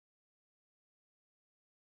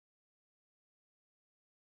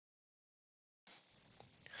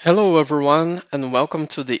Hello everyone and welcome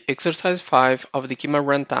to the exercise 5 of the Kyma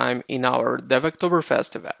runtime in our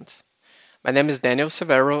Dev-Oktoberfest event. My name is Daniel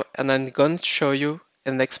Severo and I'm going to show you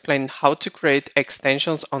and explain how to create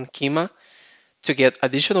extensions on Kyma to get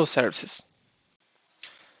additional services.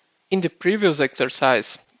 In the previous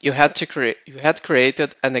exercise, you had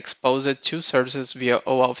created and exposed two services via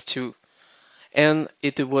OAuth 2 and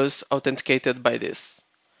it was authenticated by this,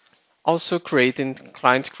 also creating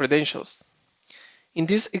client credentials. In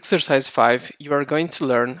this exercise 5, you are going to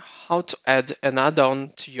learn how to add an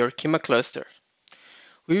add-on to your Kyma cluster.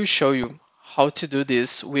 We will show you how to do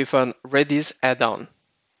this with an Redis add-on.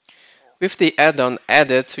 With the add-on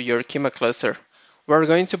added to your Kyma cluster, we are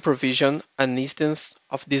going to provision an instance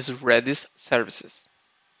of these Redis services.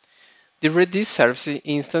 The Redis service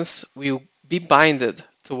instance will be binded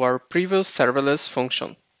to our previous serverless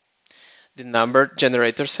function, the number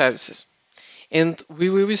generator services, and we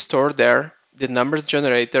will store there the numbers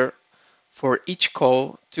generator for each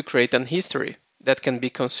call to create an history that can be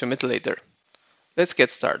consumed later. Let's get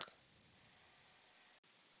started.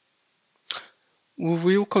 We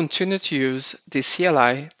will continue to use the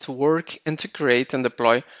CLI to work and to create and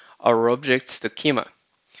deploy our objects to Kyma.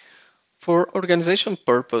 For organization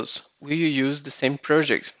purpose, we will use the same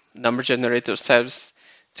project, number generator service,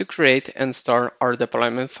 to create and store our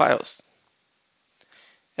deployment files.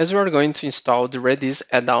 As we are going to install the Redis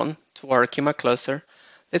add-on to our Kyma cluster,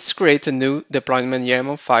 let's create a new deployment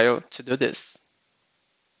YAML file to do this.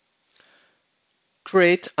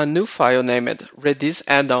 Create a new file named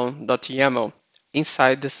redisaddon.yaml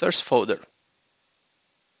inside the source folder.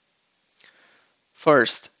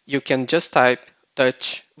 First, you can just type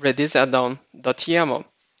touch redisaddon.yaml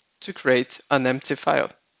to create an empty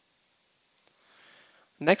file.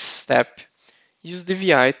 Next step, use the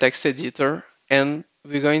VI text editor and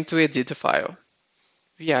we're going to edit the file,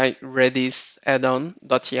 vi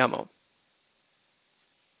redisaddon.yaml.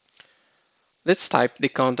 Let's type the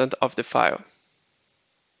content of the file.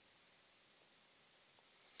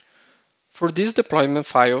 For this deployment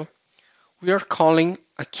file, we are calling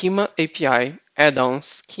a Kyma API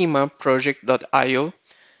add-ons Kyma project.io,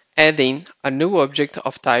 adding a new object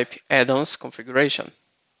of type add-ons configuration.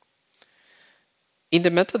 In the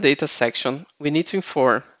metadata section, we need to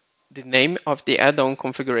inform the name of the add-on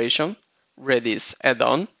configuration, Redis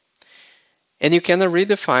add-on, and you can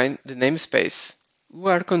redefine the namespace. We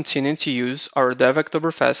are continuing to use our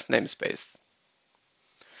Dev-Oktoberfest namespace.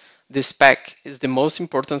 The spec is the most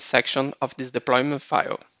important section of this deployment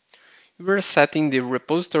file. We are setting the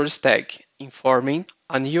repositories tag, informing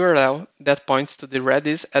an URL that points to the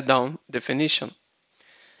Redis add-on definition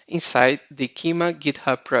inside the Kyma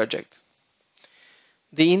GitHub project.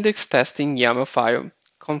 The index testing YAML file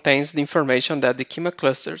contains the information that the Kyma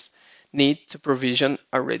clusters need to provision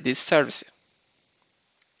a Redis service.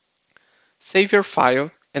 Save your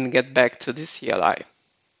file and get back to the CLI.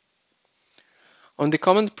 On the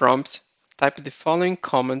command prompt, type the following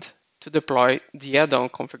command to deploy the add-on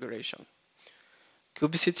configuration: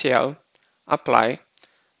 kubectl apply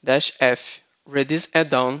 -f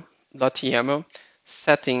redisaddon.yaml,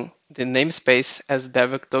 setting the namespace as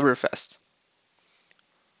Dev-Oktoberfest.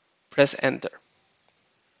 Press enter.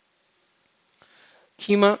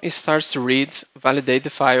 Kyma starts to read, validate the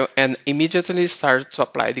file, and immediately starts to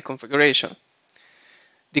apply the configuration.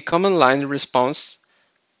 The command line response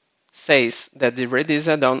says that the Redis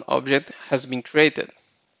add-on object has been created.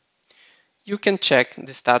 You can check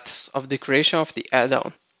the status of the creation of the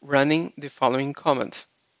add-on running the following command: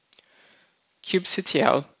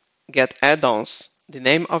 kubectl get add-ons, the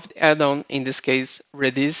name of the add-on, in this case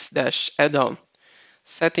Redis-add-on,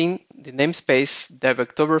 setting the namespace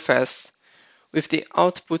Dev-Oktoberfest with the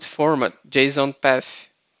output format JSON path,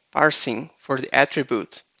 parsing for the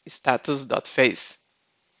attribute status.phase.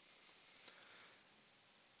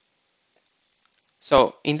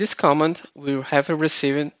 So in this command, we have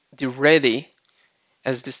received the ready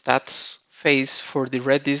as the status phase for the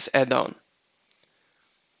Redis add-on.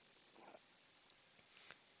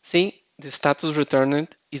 See, the status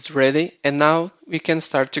returned is ready, and now we can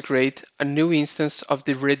start to create a new instance of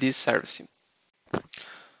the Redis service.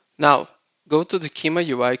 Now, go to the Kyma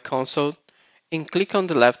UI console and click on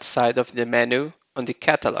the left side of the menu on the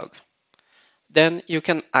catalog. Then you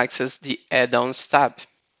can access the add-ons tab.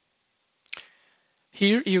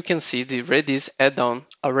 Here you can see the Redis add-on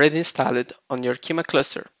already installed on your Kyma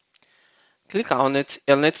cluster. Click on it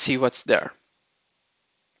and let's see what's there.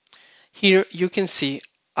 Here you can see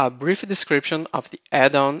a brief description of the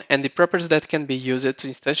add-on and the properties that can be used to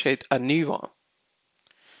instantiate a new one.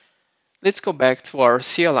 Let's go back to our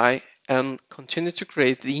CLI and continue to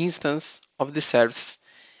create the instance of the service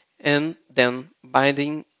and then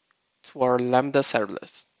binding to our Lambda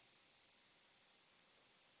servlets.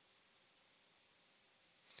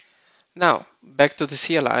 Now, back to the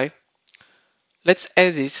CLI. Let's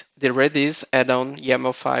edit the Redis add-on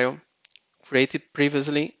YAML file created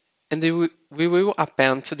previously, and we will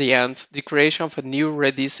append to the end the creation of a new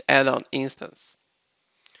Redis add-on instance.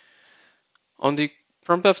 On the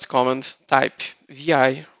prompt of command, type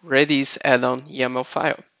vi redis add-on YAML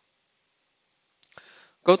file.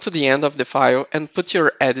 Go to the end of the file and put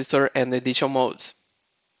your editor and edition modes.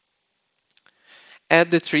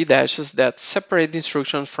 Add the 3 dashes that separate the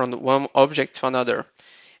instructions from one object to another,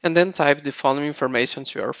 and then type the following information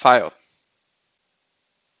to your file.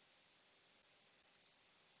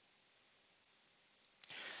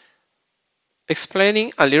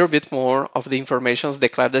 Explaining a little bit more of the information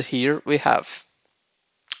declared here we have.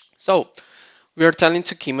 So, we are telling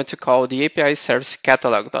to Kyma to call the API service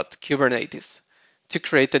catalog.kubernetes to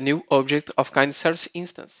create a new object of kind service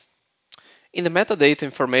instance. In the metadata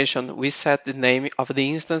information, we set the name of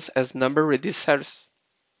the instance as number Redis service.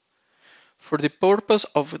 For the purpose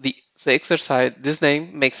of the exercise, this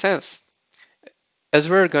name makes sense, as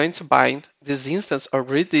we are going to bind this instance of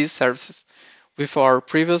Redis services with our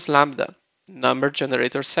previous Lambda number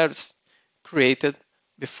generator service created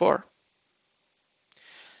before.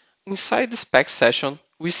 Inside the spec session,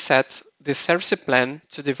 we set the service plan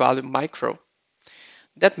to the value micro.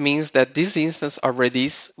 That means that this instance of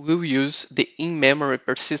Redis will use the in-memory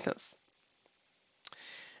persistence.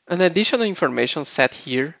 An additional information set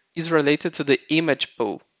here is related to the image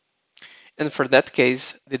pool. And for that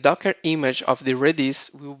case, the Docker image of the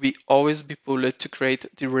Redis will always be pulled to create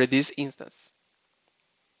the Redis instance.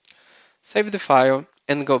 Save the file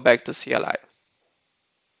and go back to CLI.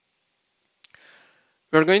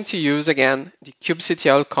 We're going to use again the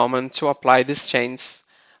kubectl command to apply these changes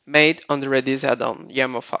made on the Redis add-on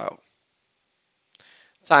YAML file.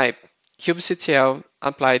 Type kubectl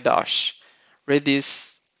apply dash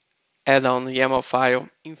Redis add-on YAML file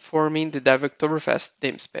informing the dev.oktoberfest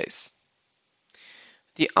namespace.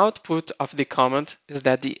 The output of the command is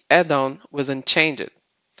that the add-on was unchanged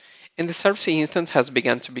and the service instance has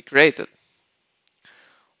begun to be created.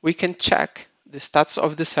 We can check the status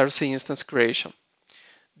of the service instance creation.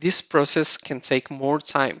 This process can take more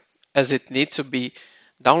time as it needs to be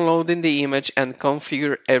downloading the image and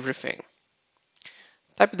configure everything.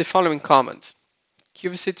 Type the following command: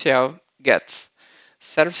 kubectl get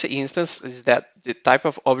service instance is that the type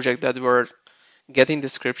of object that we're getting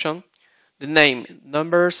description, the name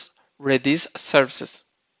numbers Redis services,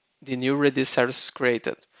 the new Redis services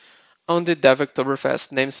created on the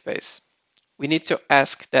dev.oktoberfest namespace. We need to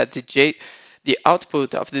ask that the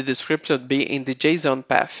output of the description be in the JSON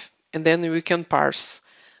path, and then we can parse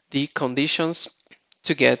the conditions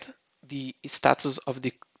to get the status of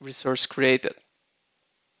the resource created.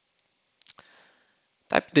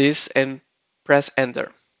 Type this and press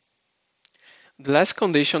enter. The last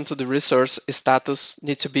condition to the resource status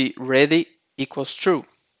needs to be ready equals true.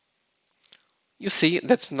 You see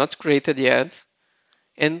that's not created yet,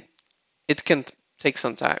 and it can take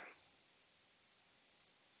some time.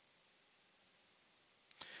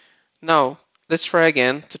 Now, let's try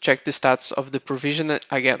again to check the status of the provision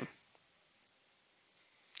again.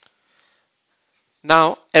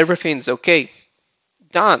 Now, everything is okay.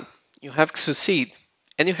 Done! You have succeeded,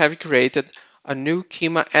 and you have created a new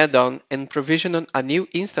Kyma add-on and provisioned a new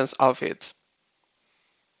instance of it.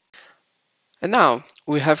 And now,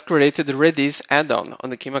 we have created the Redis add-on on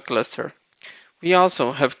the Kyma cluster. We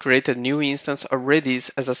also have created a new instance of Redis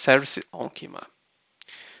as a service on Kyma.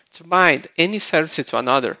 To bind any service to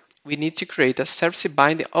another, we need to create a service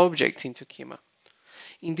binding object into Kyma.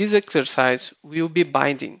 In this exercise, we will be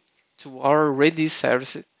binding to our Redis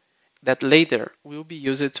service that later will be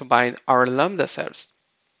used to bind our Lambda service.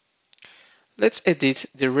 Let's edit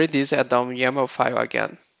the Redis add-on YAML file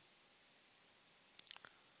again.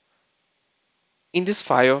 In this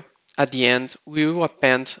file, at the end, we will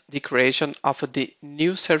append the creation of the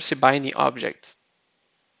new service binding object.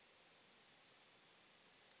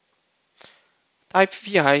 Type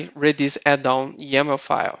vi redis add-on YAML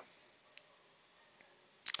file.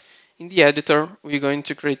 In the editor, we're going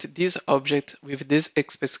to create this object with this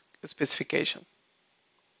specification.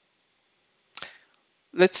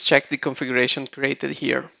 Let's check the configuration created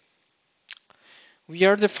here. We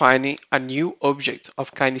are defining a new object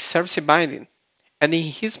of kind service binding, and in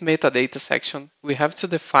his metadata section, we have to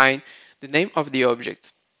define the name of the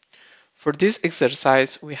object. For this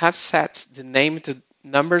exercise, we have set the name to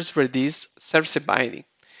numbers Redis service binding,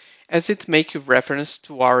 as it makes reference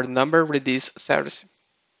to our number Redis service.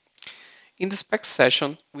 In the spec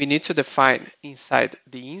session, we need to define inside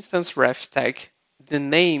the instance ref tag the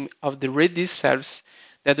name of the Redis service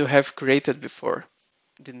that we have created before,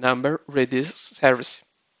 the number Redis service.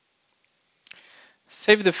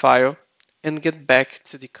 Save the file and get back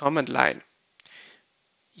to the command line.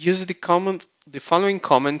 Use the following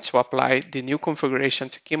command to apply the new configuration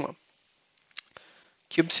to Kyma.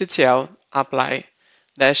 kubectl apply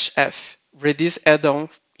 -f Redis add-on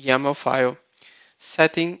YAML file,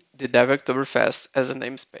 setting the dev-oktoberfest as a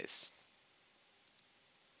namespace.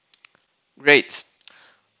 Great!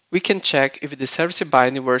 We can check if the service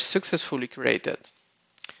binding were successfully created.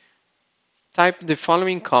 Type the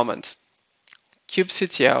following command: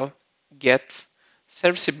 kubectl get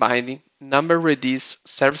service binding number Redis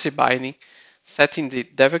service binding, setting the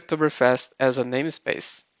dev-oktoberfest as a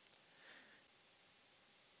namespace.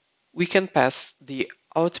 We can pass the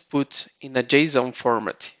output in a JSON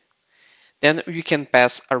format. Then we can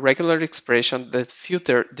pass a regular expression that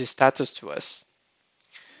filters the status to us.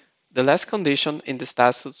 The last condition in the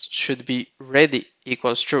status should be ready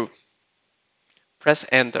equals true. Press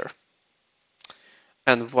enter.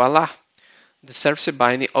 And voila, the service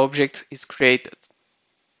binding object is created.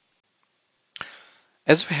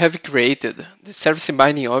 As we have created the service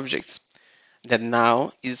binding object that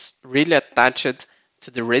now is really attached to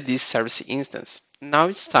the Redis service instance, now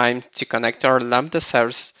it's time to connect our Lambda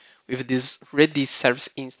service with this Redis service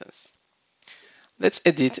instance. Let's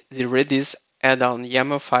edit the Redis add-on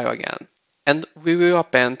YAML file again, and we will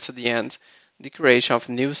append to the end the creation of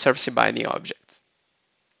new service binding object.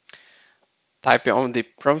 Type on the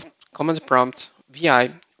command prompt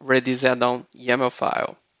vi Redis add-on YAML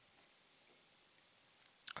file.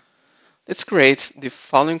 Let's create the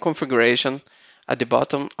following configuration at the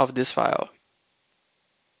bottom of this file.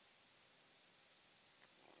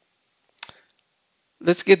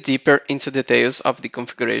 Let's get deeper into details of the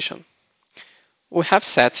configuration. We have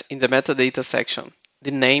set in the metadata section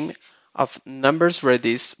the name of numbers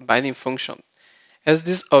Redis binding function, as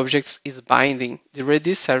this object is binding the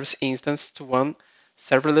Redis service instance to one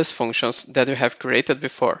serverless functions that we have created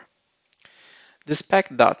before. The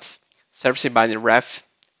spec.service binding ref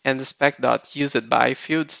and the spec.usedby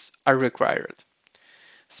fields are required.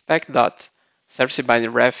 Spec.service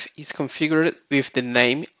binding ref is configured with the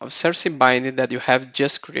name of service binding that you have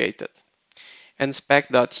just created, and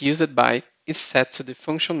spec.usedby is set to the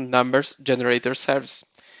function numbers generator service,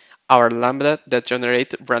 our lambda that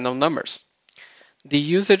generates random numbers. The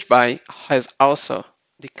usage by has also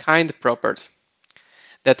the kind property,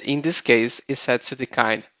 that in this case is set to the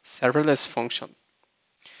kind serverless function.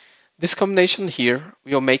 This combination here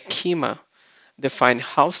will make Kyma define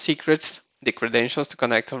how secrets, the credentials to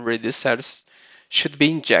connect on Redis service, should be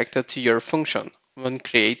injected to your function when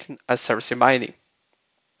creating a service binding.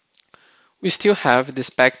 We still have the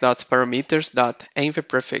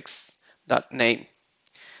spec.parameters.envprefix.name.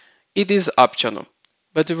 It is optional,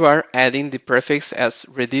 but we are adding the prefix as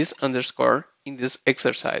Redis underscore in this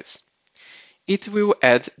exercise. It will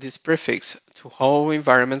add this prefix to all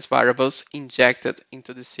environments variables injected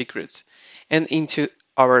into the secrets and into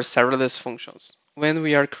our serverless functions when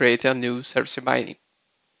we are creating a new service binding.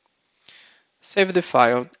 Save the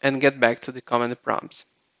file and get back to the command prompt.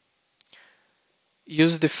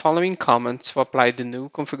 Use the following command to apply the new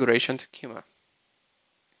configuration to Kyma.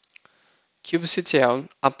 kubectl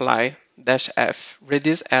apply -f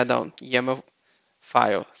Redis add-on YAML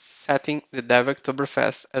file, setting the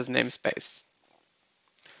dev-oktoberfest as namespace.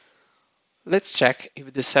 Let's check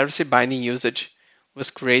if the service binding usage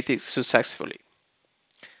was created successfully.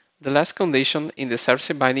 The last condition in the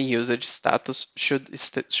service binding usage status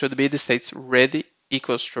should be the states ready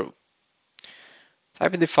equals true.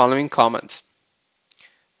 Type the following command: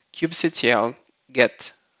 kubectl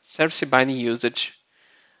get service binding usage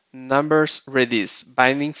numbers Redis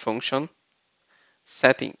binding function,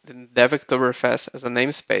 setting the dev-oktoberfest as a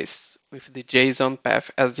namespace with the JSON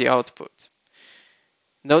path as the output.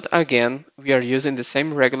 Note again, we are using the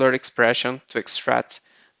same regular expression to extract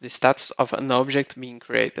the status of an object being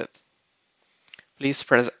created. Please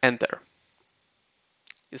press enter.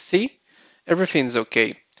 You see, everything is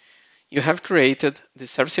okay. You have created the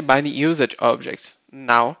service binding usage object.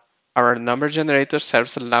 Now, our number generator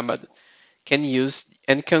service lambda can use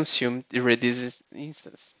and consume the Redis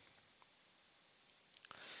instance.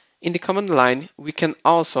 In the command line, we can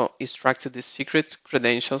also extract the secret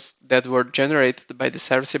credentials that were generated by the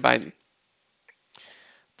service binding.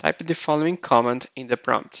 Type the following command in the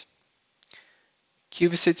prompt: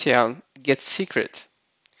 kubectl get secret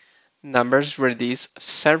numbers Redis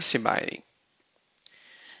service binding.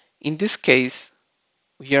 In this case,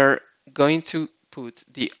 we are going to put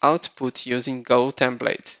the output using Go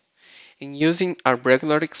template, in using a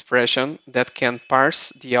regular expression that can parse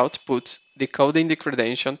the output, decoding the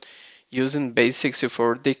credential using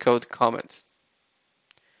base64 decode command.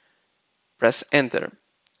 Press enter.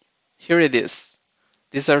 Here it is.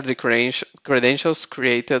 These are the credentials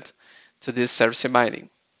created to this service binding.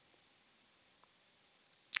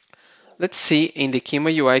 Let's see in the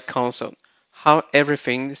Kyma UI console how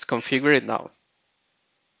everything is configured now.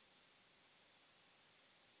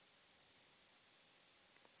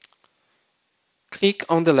 Click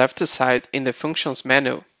on the left side in the Functions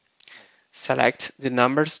menu, select the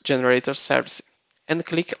Numbers Generator service, and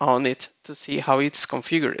click on it to see how it's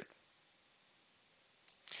configured.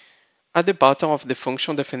 At the bottom of the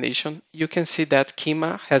function definition, you can see that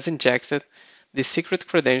Kyma has injected the secret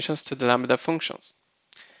credentials to the Lambda functions.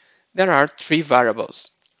 There are three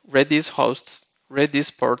variables: Redis hosts,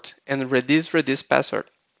 Redis port, and Redis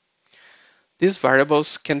password. These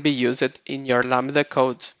variables can be used in your Lambda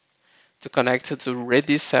code to connect to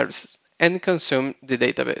Redis services and consume the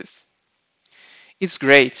database. It's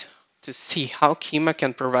great to see how Kyma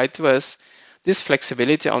can provide to us this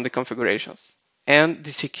flexibility on the configurations and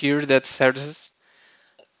the secure that services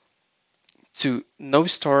to no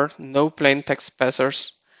store, no plain text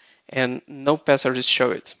passwords, and no passwords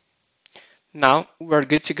showed. Now we're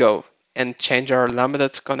good to go and change our Lambda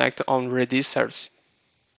to connect on Redis service.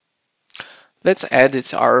 Let's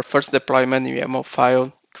edit our first deployment YAML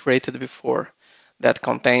file created before that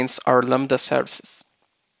contains our Lambda services.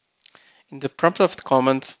 In the prompt of the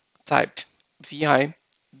command, type vi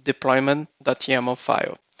deployment.yaml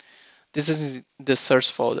file. This is the source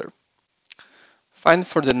folder. Find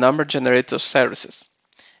for the number generator services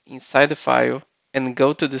inside the file and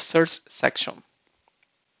go to the source section.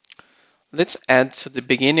 Let's add to the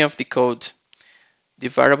beginning of the code the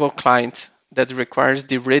variable client that requires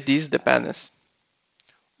the Redis dependency.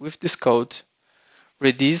 With this code,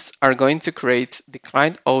 Redis are going to create the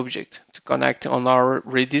client object to connect on our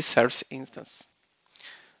Redis service instance.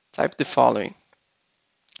 Type the following: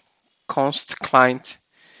 const client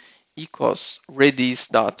equals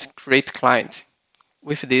redis.createClient.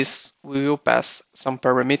 With this, we will pass some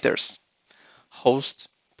parameters: host,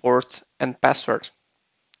 port, and password.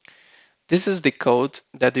 This is the code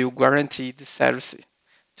that will guarantee the service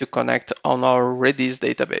to connect on our Redis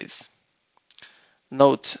database.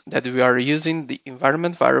 Note that we are using the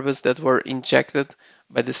environment variables that were injected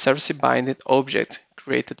by the service binding object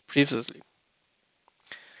created previously.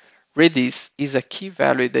 Redis is a key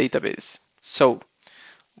value database, so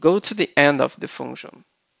go to the end of the function.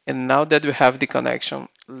 And now that we have the connection,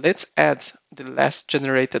 let's add the last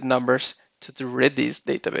generated numbers to the Redis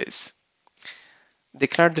database.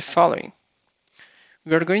 Declare the following: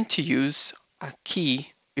 we are going to use a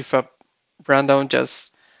key with a random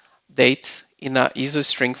just date in a ISO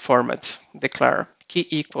string format. Declare key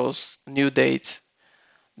equals new date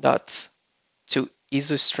dot to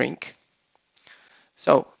ISO string.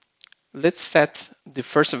 So let's set the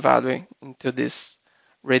first value into this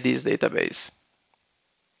Redis database.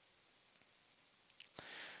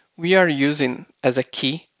 We are using as a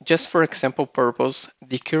key, just for example purpose,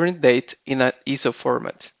 the current date in an ISO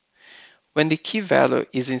format. When the key value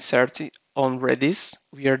is inserted on Redis,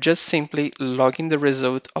 we are just simply logging the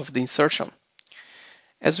result of the insertion.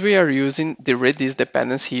 As we are using the Redis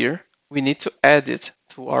dependence here, we need to add it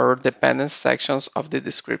to our dependence sections of the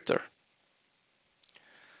descriptor.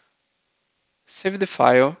 Save the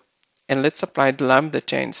file and let's apply the Lambda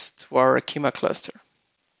chains to our Kyma cluster.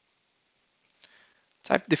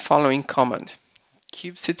 Type the following command: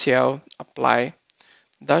 kubectl apply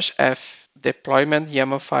 -f deployment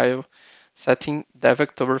YAML file setting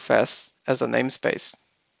dev.oktoberfest as a namespace.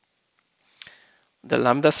 The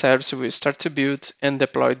Lambda service will start to build and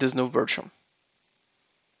deploy this new version.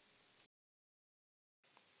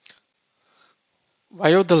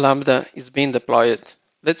 While the Lambda is being deployed,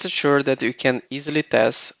 let's ensure that we can easily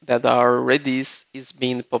test that our Redis is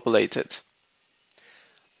being populated.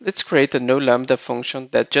 Let's create a new Lambda function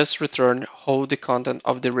that just returns all the content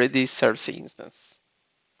of the Redis service instance.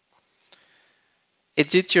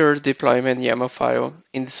 Edit your deployment YAML file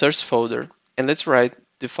in the source folder and let's write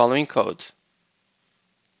the following code.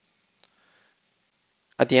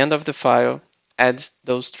 At the end of the file, add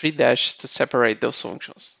those 3 dashes to separate those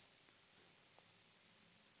functions.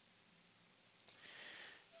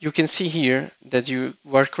 You can see here that you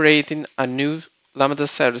are creating a new Lambda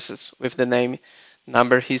services with the name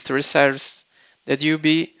number history service that will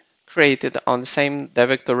be created on the same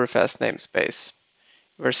dev.oktoberfest namespace.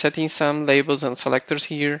 You are setting some labels and selectors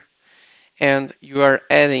here, and you are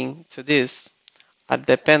adding to this a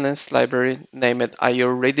dependence library named IO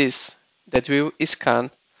Redis that will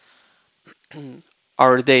scan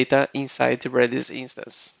our data inside the Redis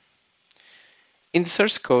instance. In the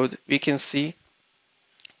source code, we can see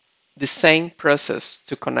the same process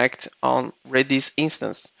to connect on Redis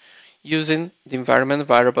instance using the environment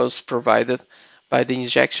variables provided by the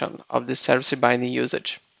injection of the service binding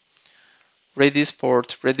usage, Redis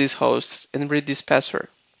port, Redis host, and Redis password.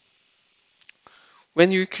 When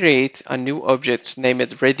you create a new object named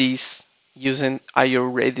Redis using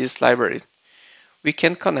IO Redis library, we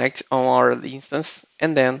can connect on our instance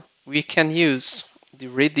and then we can use the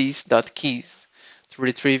redis.keys to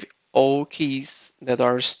retrieve all keys that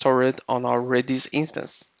are stored on our Redis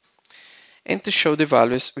instance. And to show the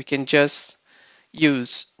values, we can just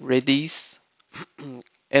use redis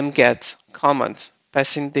mget command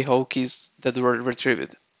passing the whole keys that were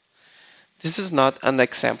retrieved. This is not an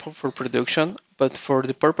example for production, but for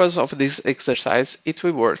the purpose of this exercise, it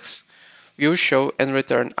will work. We will show and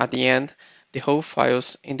return at the end the whole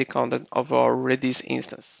files in the content of our Redis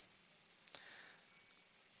instance.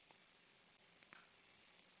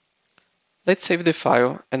 Let's save the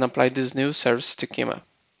file and apply this new service to Kyma.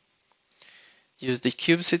 Use the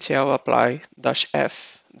kubectl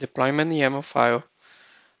apply-f deployment YAML file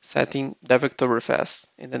setting dev.oktoberfest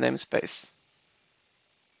in the namespace.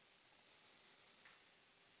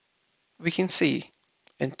 We can see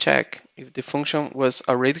and check if the function was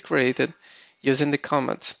already created using the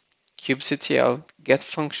command kubectl get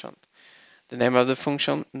function. The name of the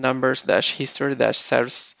function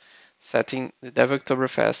numbers-history-serves setting the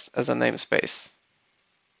dev.oktoberfest as a namespace.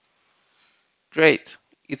 Great,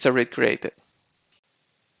 it's already created.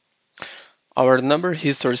 Our number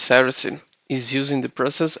history service is using the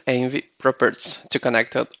process env properties to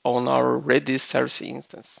connect it on our Redis service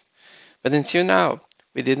instance. But until now,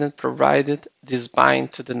 we didn't provide this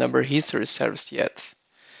bind to the number history service yet.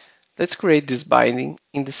 Let's create this binding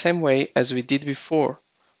in the same way as we did before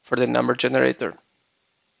for the number generator.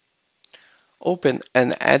 Open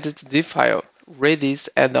and edit the file redis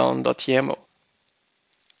addon.yaml.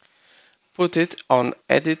 Put it on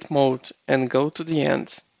edit mode and go to the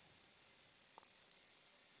end.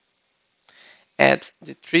 Add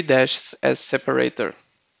the 3 dashes as separator,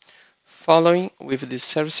 following with the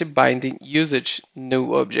service binding usage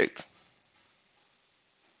new object.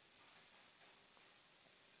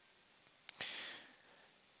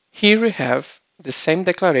 Here we have the same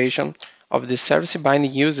declaration of the service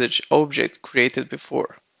binding usage object created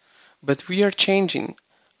before, but we are changing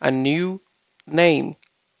a new name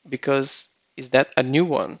because is that a new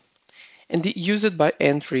one, and the used by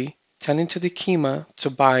entry telling to the Kyma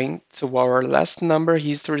to bind to our last number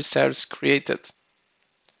history service created.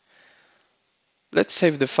 Let's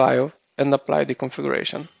save the file and apply the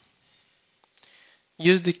configuration.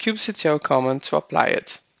 Use the kubectl command to apply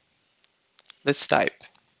it. Let's type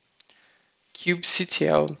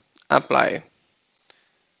kubectl apply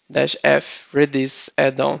 -f redis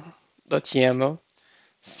addon.yaml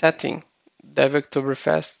setting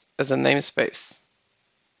dev.oktoberfest as a namespace.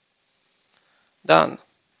 Done.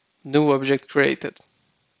 New object created.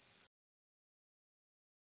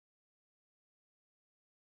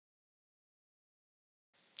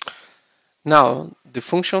 Now the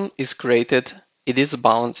function is created, it is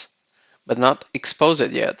bound, but not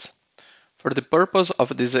exposed yet. For the purpose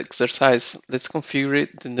of this exercise, let's configure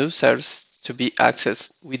the new service to be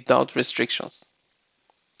accessed without restrictions.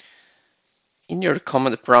 In your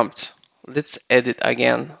command prompt, let's edit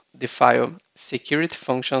again the file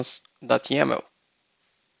securityfunctions.yaml.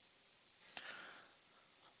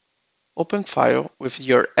 Open file with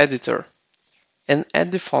your editor and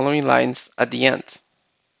add the following lines at the end.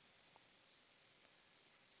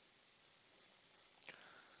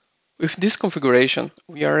 With this configuration,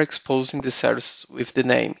 we are exposing the service with the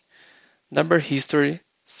name number history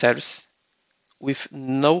service with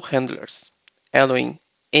no handlers, allowing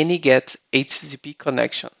any GET HTTP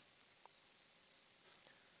connection.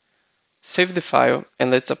 Save the file and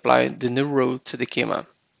let's apply the new rule to the Kyma.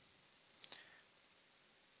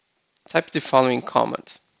 Type the following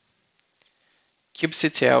command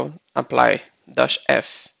kubectl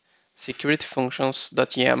apply-f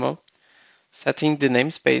securityfunctions.yaml setting the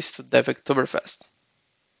namespace to dev.oktoberfest.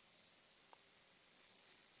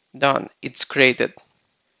 Done, it's created.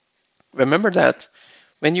 Remember that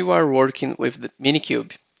when you are working with the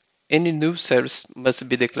Minikube, any new service must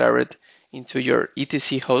be declared into your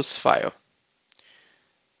etc hosts file.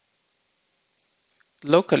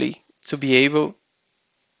 Locally, to be able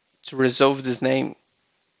to resolve this name,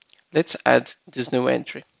 let's add this new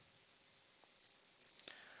entry.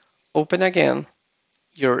 Open again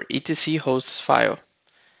your etc hosts file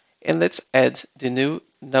and let's add the new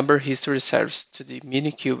number history service to the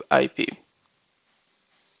Minikube IP.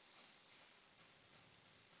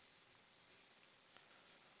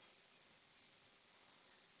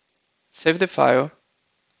 Save the file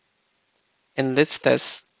and let's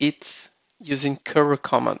test it using curl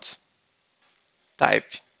command. Type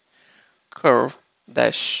curl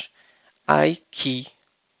dash I key,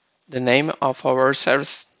 the name of our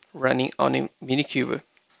service running on a Minikube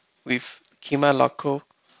with Kyma local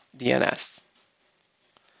DNS.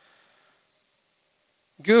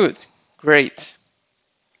 Good, great,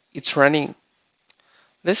 it's running.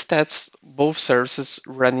 Let's test both services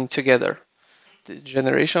running together, the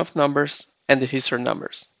generation of numbers and the history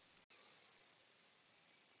numbers.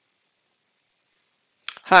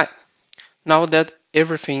 Hi, now that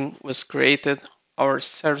everything was created, our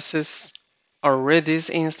services, our Redis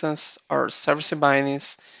instance, our service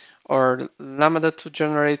bindings, our Lambda to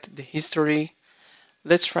generate the history,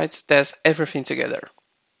 let's try to test everything together.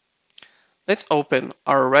 Let's open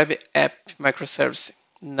our web app microservice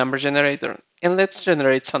number generator and let's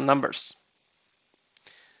generate some numbers.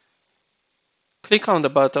 Click on the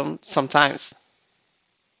button sometimes.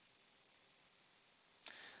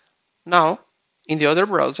 Now, in the other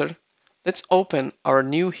browser, let's open our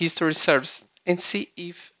new history service and see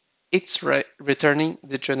if it's returning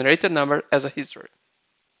the generated number as a history.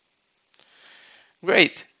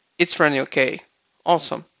 Great, it's running okay.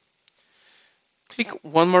 Awesome. Click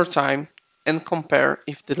one more time and compare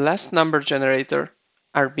if the last number generator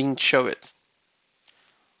are being shown.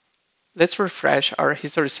 Let's refresh our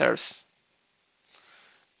history service.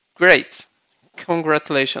 Great!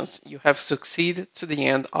 Congratulations, you have succeeded to the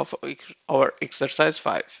end of our exercise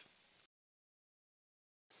 5.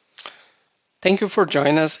 Thank you for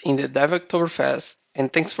joining us in the Oktoberfest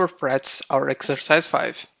and thanks for practice our exercise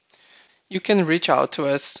 5. You can reach out to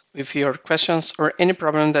us with your questions or any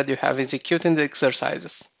problem that you have executing the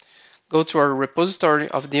exercises. Go to our repository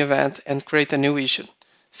of the event and create a new issue.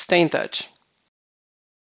 Stay in touch.